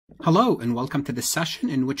Hello and welcome to this session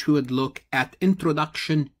in which we would look at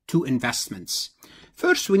Introduction to Investments.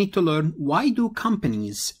 First, we need to learn, why do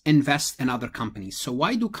companies invest in other companies? So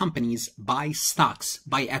why do companies buy stocks,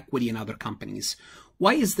 buy equity in other companies?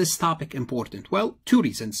 Why is this topic important? Well, two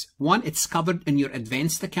reasons. One, it's covered in your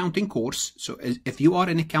advanced accounting course. So if you are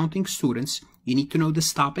an accounting student, you need to know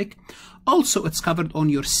this topic. Also, it's covered on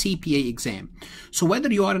your CPA exam. So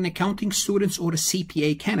whether you are an accounting student or a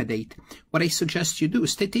CPA candidate, what I suggest you do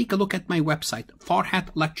is to take a look at my website,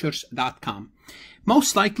 farhatlectures.com.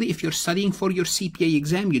 Most likely, if you're studying for your CPA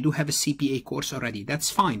exam, you do have a CPA course already. That's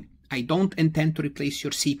fine. I don't intend to replace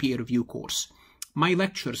your CPA review course. My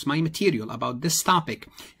lectures, my material about this topic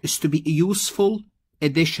is to be a useful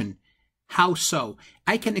addition. How so?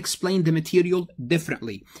 I can explain the material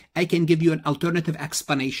differently. I can give you an alternative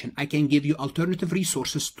explanation. I can give you alternative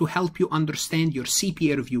resources to help you understand your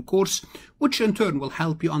CPA review course, which in turn will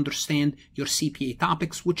help you understand your CPA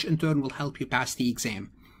topics, which in turn will help you pass the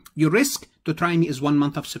exam. Your risk to try me is 1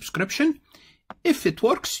 month of subscription. If it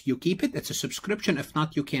works, you keep it. It's a subscription. If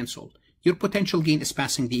not, you cancel. Your potential gain is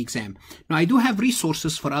passing the exam. Now, I do have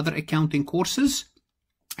resources for other accounting courses,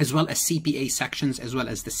 as well as CPA sections, as well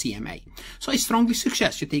as the CMA. So I strongly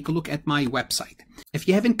suggest you take a look at my website. If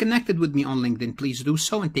you haven't connected with me on LinkedIn, please do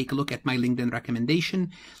so and take a look at my LinkedIn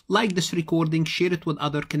recommendation. Like this recording, share it with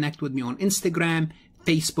others, connect with me on Instagram,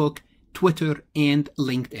 Facebook, Twitter, and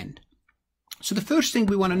LinkedIn. So the first thing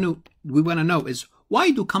we want to know is,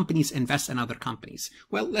 why do companies invest in other companies?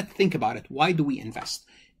 Well, let's think about it. Why do we invest?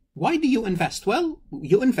 Why do you invest? Well,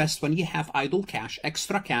 you invest when you have idle cash,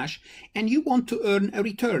 extra cash, and you want to earn a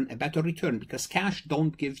return, a better return, because cash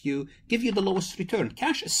don't give you the lowest return.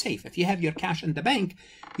 Cash is safe. If you have your cash in the bank,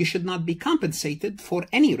 you should not be compensated for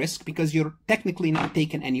any risk because you're technically not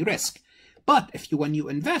taking any risk. But when you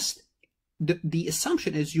invest, the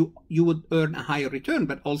assumption is you would earn a higher return,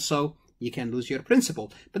 but also you can lose your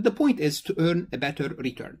principal. But the point is to earn a better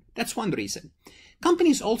return. That's one reason.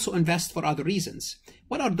 Companies also invest for other reasons.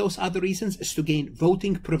 What are those other reasons? Is to gain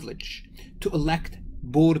voting privilege, to elect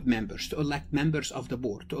board members, to elect members of the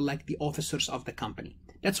board, to elect the officers of the company.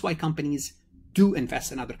 That's why companies do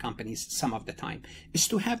invest in other companies some of the time, is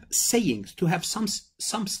to have sayings, to have some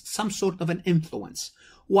sort of an influence.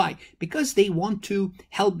 Why? Because they want to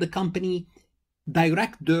help the company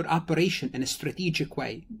direct their operation in a strategic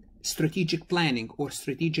way, strategic planning or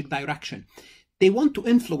strategic direction. They want to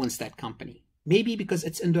influence that company. Maybe because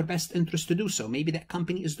it's in their best interest to do so. Maybe that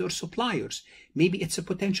company is their suppliers. Maybe it's a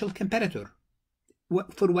potential competitor.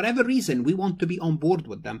 For whatever reason, we want to be on board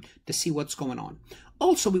with them to see what's going on.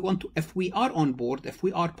 Also, we want to, if we are on board, if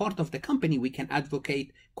we are part of the company, we can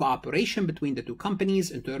advocate cooperation between the two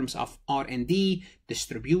companies in terms of R&D,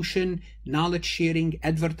 distribution, knowledge sharing,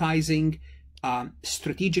 advertising,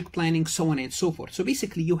 strategic planning, so on and so forth. So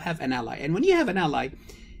basically, you have an ally. And when you have an ally,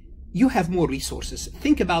 you have more resources.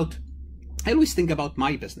 I always think about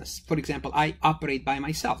my business. For example, I operate by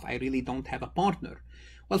myself. I really don't have a partner.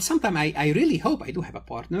 Well, sometimes I really hope I do have a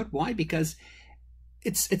partner. Why? Because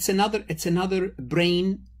it's another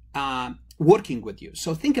brain working with you.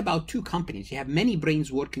 So think about two companies. You have many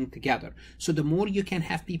brains working together. So the more you can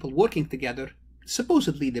have people working together,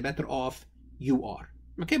 supposedly the better off you are.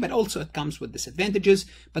 Okay, but also it comes with disadvantages.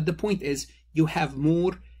 But the point is, you have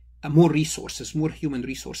more resources, more human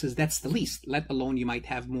resources. That's the least, let alone you might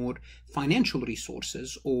have more financial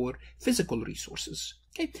resources or physical resources.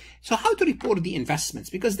 Okay, so how to report the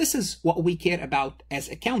investments? Because this is what we care about as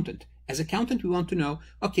accountant. As accountant, we want to know,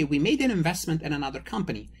 okay, we made an investment in another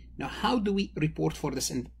company. Now, how do we report for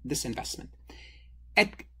this investment?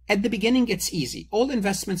 At the beginning, it's easy. All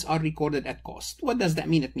investments are recorded at cost. What does that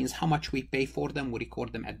mean? It means how much we pay for them, we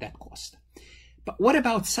record them at that cost. But what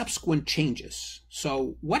about subsequent changes?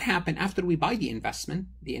 So what happened after we buy the investment?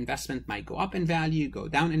 The investment might go up in value, go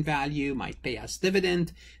down in value, might pay us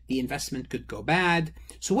dividend. The investment could go bad.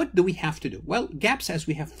 So what do we have to do? Well, GAAP says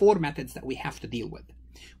we have 4 methods that we have to deal with.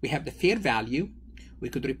 We have the fair value. We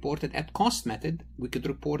could report it at cost method. We could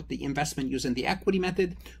report the investment using the equity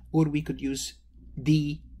method, or we could use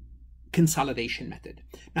the consolidation method.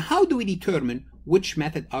 Now, how do we determine which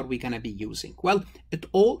method are we going to be using? Well, it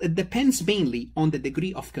depends mainly on the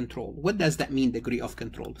degree of control. What does that mean, degree of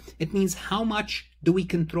control? It means how much do we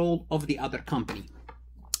control of the other company?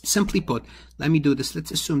 Simply put, let me do this.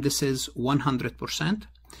 Let's assume this is 100%.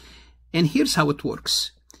 And here's how it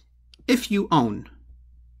works. If you own,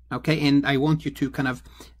 okay, and I want you to kind of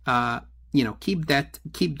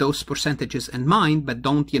keep those percentages in mind, but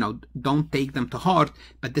don't take them to heart.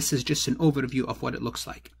 But this is just an overview of what it looks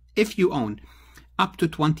like. If you own up to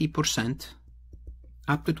 20%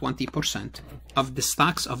 of the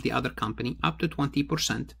stocks of the other company, up to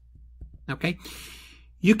 20%, Okay,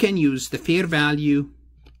 you can use the fair value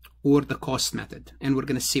or the cost method, and we're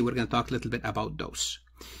going to talk a little bit about those.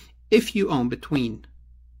 If you own between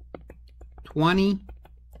 20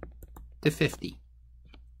 to 50,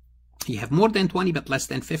 you have more than 20 but less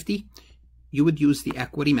than 50, you would use the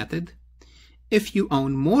equity method. If you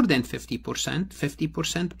own more than 50%,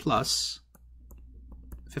 50% plus,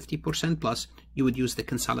 you would use the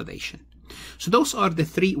consolidation. So those are the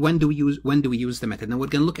three. When do we use the method? Now we're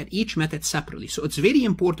going to look at each method separately. So it's very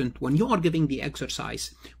important when you are giving the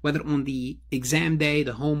exercise, whether on the exam day,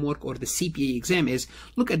 the homework, or the CPA exam, is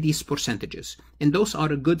look at these percentages. And those are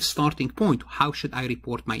a good starting point. How should I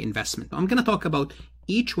report my investment? Now, I'm going to talk about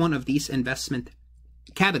each one of these investment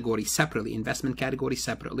categories separately,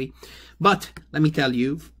 But let me tell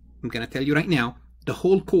you, I'm going to tell you right now, the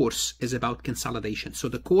whole course is about consolidation. So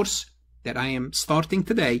the course that I am starting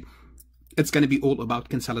today, it's going to be all about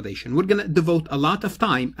consolidation. We're going to devote a lot of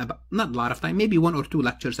time, not a lot of time, maybe 1 or 2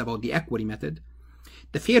 lectures about the equity method.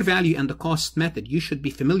 The fair value and the cost method, you should be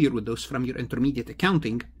familiar with those from your intermediate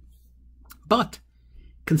accounting. But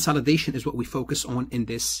consolidation is what we focus on in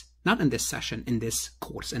this, not in this session, in this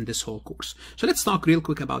course, in this whole course. So let's talk real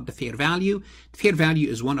quick about the fair value. The fair value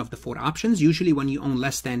is one of the 4 options, usually when you own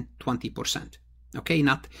less than 20%. Okay,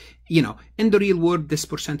 not, in the real world, this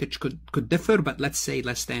percentage could differ, but let's say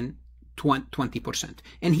less than 20%.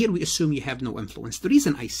 And here we assume you have no influence. The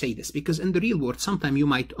reason I say this, because in the real world, sometimes you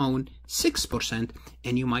might own 6%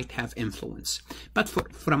 and you might have influence. But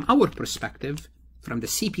from our perspective, from the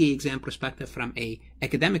CPA exam perspective, from a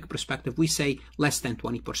academic perspective, we say less than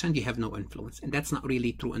 20%, you have no influence. And that's not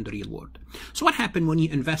really true in the real world. So what happens when you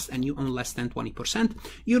invest and you own less than 20%?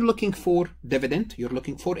 You're looking for dividend, you're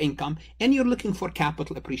looking for income, and you're looking for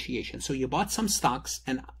capital appreciation. So you bought some stocks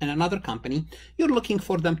in another company, you're looking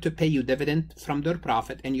for them to pay you dividend from their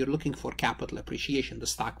profit, and you're looking for capital appreciation, the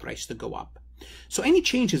stock price to go up. So any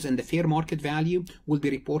changes in the fair market value will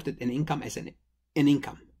be reported in income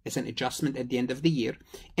as an adjustment at the end of the year,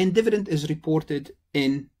 and dividend is reported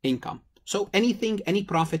in income. So any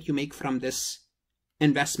profit you make from this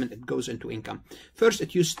investment, it goes into income. First,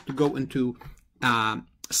 it used to go into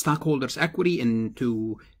stockholders' equity,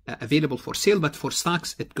 into available for sale, but for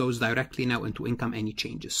stocks, it goes directly now into income, any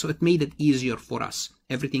changes. So it made it easier for us.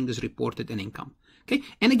 Everything is reported in income. Okay,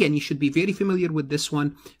 and again, you should be very familiar with this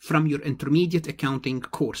one from your intermediate accounting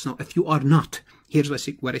course. Now, if you are not, here's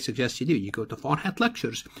what I suggest you do. You go to Farhat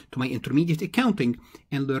Lectures, to my intermediate accounting,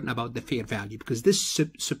 and learn about the fair value, because this is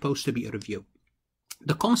supposed to be a review.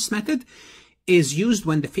 The cost method is used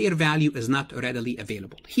when the fair value is not readily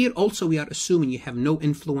available. Here also, we are assuming you have no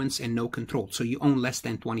influence and no control, so you own less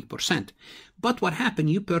than 20%. But what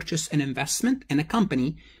happened, you purchase an investment in a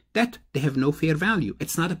company that they have no fair value.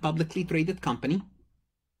 It's not a publicly traded company.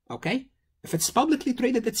 Okay? If it's publicly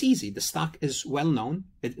traded, it's easy. The stock is well known.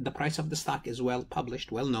 The price of the stock is well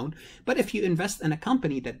published, well known. But if you invest in a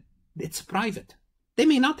company that it's private, they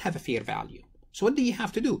may not have a fair value. So what do you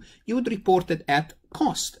have to do? You would report it at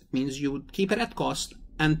cost. It means you would keep it at cost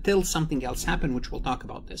until something else happens, which we'll talk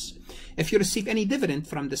about this. If you receive any dividend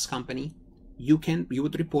from this company, you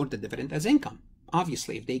would report the dividend as income.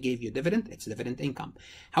 Obviously, if they gave you dividend, it's dividend income.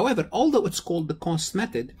 However, although it's called the cost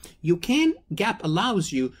method, GAAP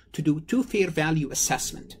allows you to do 2 fair value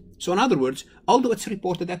assessment. So in other words, although it's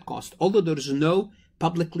reported at cost, although there's no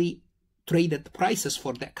publicly traded prices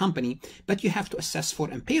for that company, but you have to assess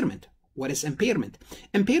for impairment. What is impairment?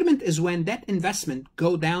 Impairment is when that investment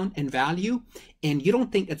go down in value and you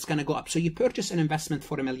don't think it's going to go up. So you purchase an investment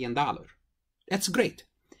for $1 million. That's great.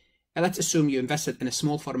 Let's assume you invested in a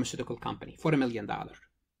small pharmaceutical company for $1 million,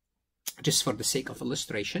 just for the sake of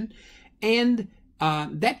illustration. And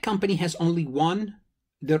that company has only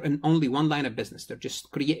they're in only one line of business. They're just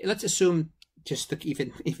let's assume, just to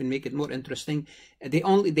even make it more interesting,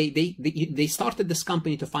 they started this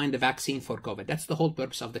company to find the vaccine for COVID. That's the whole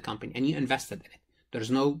purpose of the company, and you invested in it.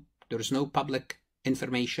 There's no public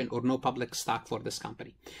information or no public stock for this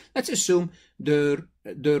company. Let's assume the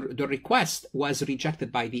request was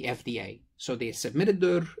rejected by the FDA. So they submitted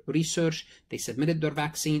their research, they submitted their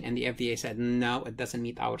vaccine, and the FDA said, no, it doesn't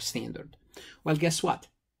meet our standard. Well, guess what?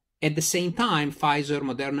 At the same time, Pfizer,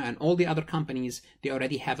 Moderna, and all the other companies, they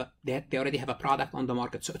already have a product on the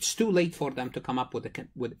market. So it's too late for them to come up with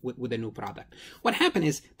a new product. What happened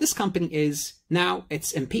is this company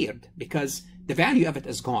it's impaired because the value of it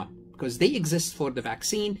is gone. Because they exist for the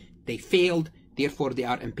vaccine, they failed, therefore they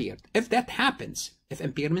are impaired. If that happens, if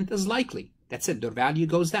impairment is likely, that's it, their value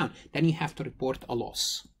goes down, then you have to report a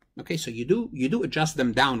loss. Okay, so you do adjust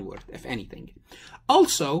them downward, if anything.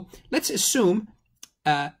 Also, let's assume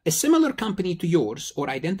a similar company to yours or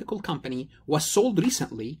identical company was sold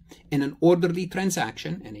recently in an orderly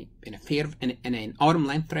transaction, in an arm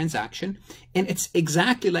length transaction, and it's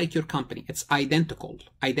exactly like your company. It's identical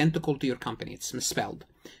to your company. It's misspelled.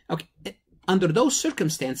 Okay. Under those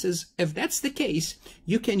circumstances, if that's the case,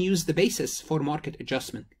 you can use the basis for market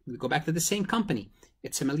adjustment. We go back to the same company.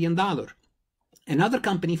 It's $1 million. Another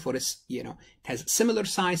company for us, it has similar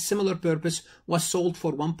size, similar purpose, was sold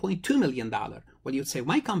for $1.2 million. Well, you'd say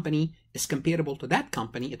my company is comparable to that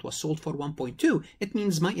company. It was sold for 1.2. It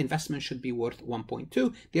means my investment should be worth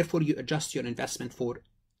 1.2. Therefore, you adjust your investment for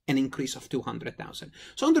an increase of 200,000.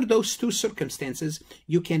 So under those two circumstances,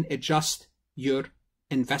 you can adjust your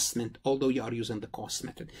investment, although you are using the cost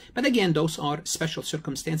method. But again, those are special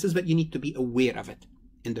circumstances, but you need to be aware of it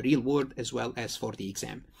in the real world as well as for the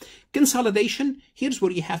exam. Consolidation, here's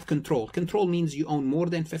where you have control. Control means you own more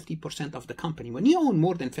than 50% of the company. When you own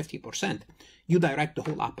more than 50%, you direct the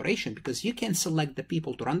whole operation because you can select the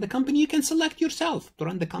people to run the company. You can select yourself to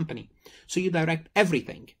run the company. So you direct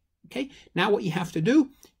everything. Okay. Now what you have to do,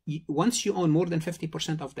 once you own more than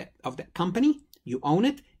 50% of the company, you own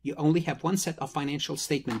it. You only have one set of financial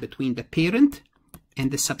statement between the parent and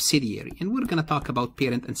the subsidiary. And we're going to talk about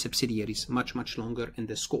parent and subsidiaries much longer in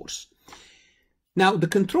this course. Now, the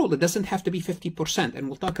control, it doesn't have to be 50%, and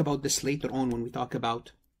we'll talk about this later on when we talk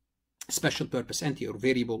about special purpose entity or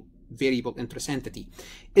variable interest entity.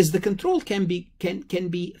 Is the control can be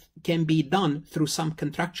done through some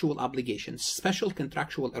contractual obligations, special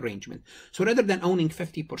contractual arrangement. So rather than owning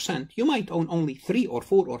 50%, you might own only 3 or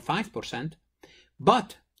 4 or 5%,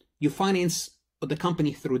 but you finance the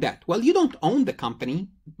company through debt. Well, you don't own the company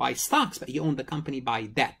by stocks, but you own the company by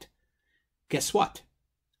debt. Guess what?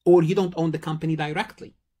 Or you don't own the company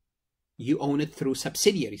directly. You own it through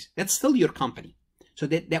subsidiaries. That's still your company. So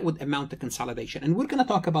that would amount to consolidation. And we're going to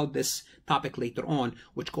talk about this topic later on,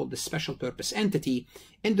 which is called the special purpose entity.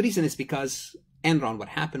 And the reason is because Enron, what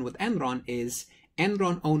happened with Enron is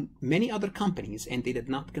Enron owned many other companies and they did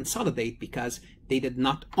not consolidate because they did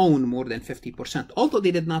not own more than 50%. Although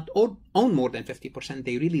they did not own more than 50%,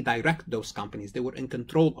 they really direct those companies. They were in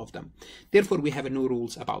control of them. Therefore, we have no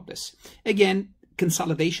rules about this. Again,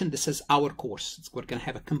 consolidation, this is our course. We're going to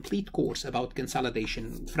have a complete course about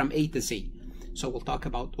consolidation from A to Z. So we'll talk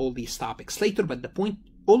about all these topics later, but the point,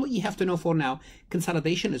 all you have to know for now,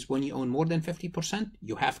 consolidation is when you own more than 50%,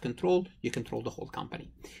 you have control, you control the whole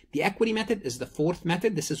company. The equity method is the fourth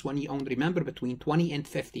method. This is when you own, remember, between 20 and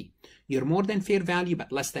 50. You're more than fair value,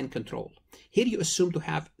 but less than control. Here you assume to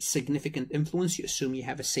have significant influence. You assume you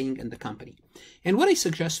have a saying in the company. And what I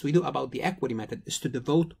suggest we do about the equity method is to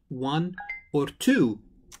devote 1 or 2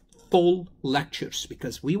 full lectures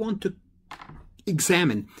because we want to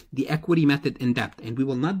examine the equity method in depth, and we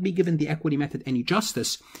will not be given the equity method any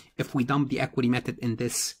justice if we dump the equity method in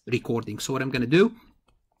this recording. So what I'm going to do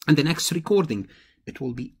in the next recording, it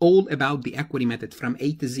will be all about the equity method from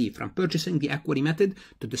A to Z, from purchasing the equity method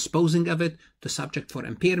to disposing of it, to subject for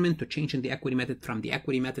impairment, to changing the equity method from the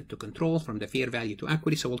equity method to control, from the fair value to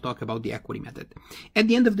equity. So we'll talk about the equity method. At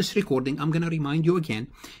the end of this recording, I'm going to remind you again,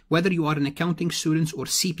 whether you are an accounting student or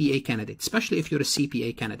CPA candidate, especially if you're a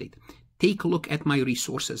CPA candidate, take a look at my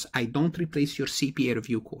resources. I don't replace your CPA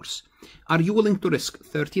review course. Are you willing to risk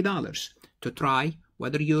 $30 to try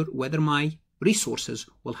whether my resources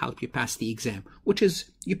will help you pass the exam? Which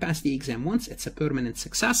is, you pass the exam once, it's a permanent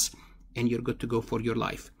success, and you're good to go for your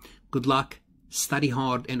life. Good luck, study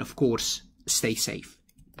hard, and of course, stay safe.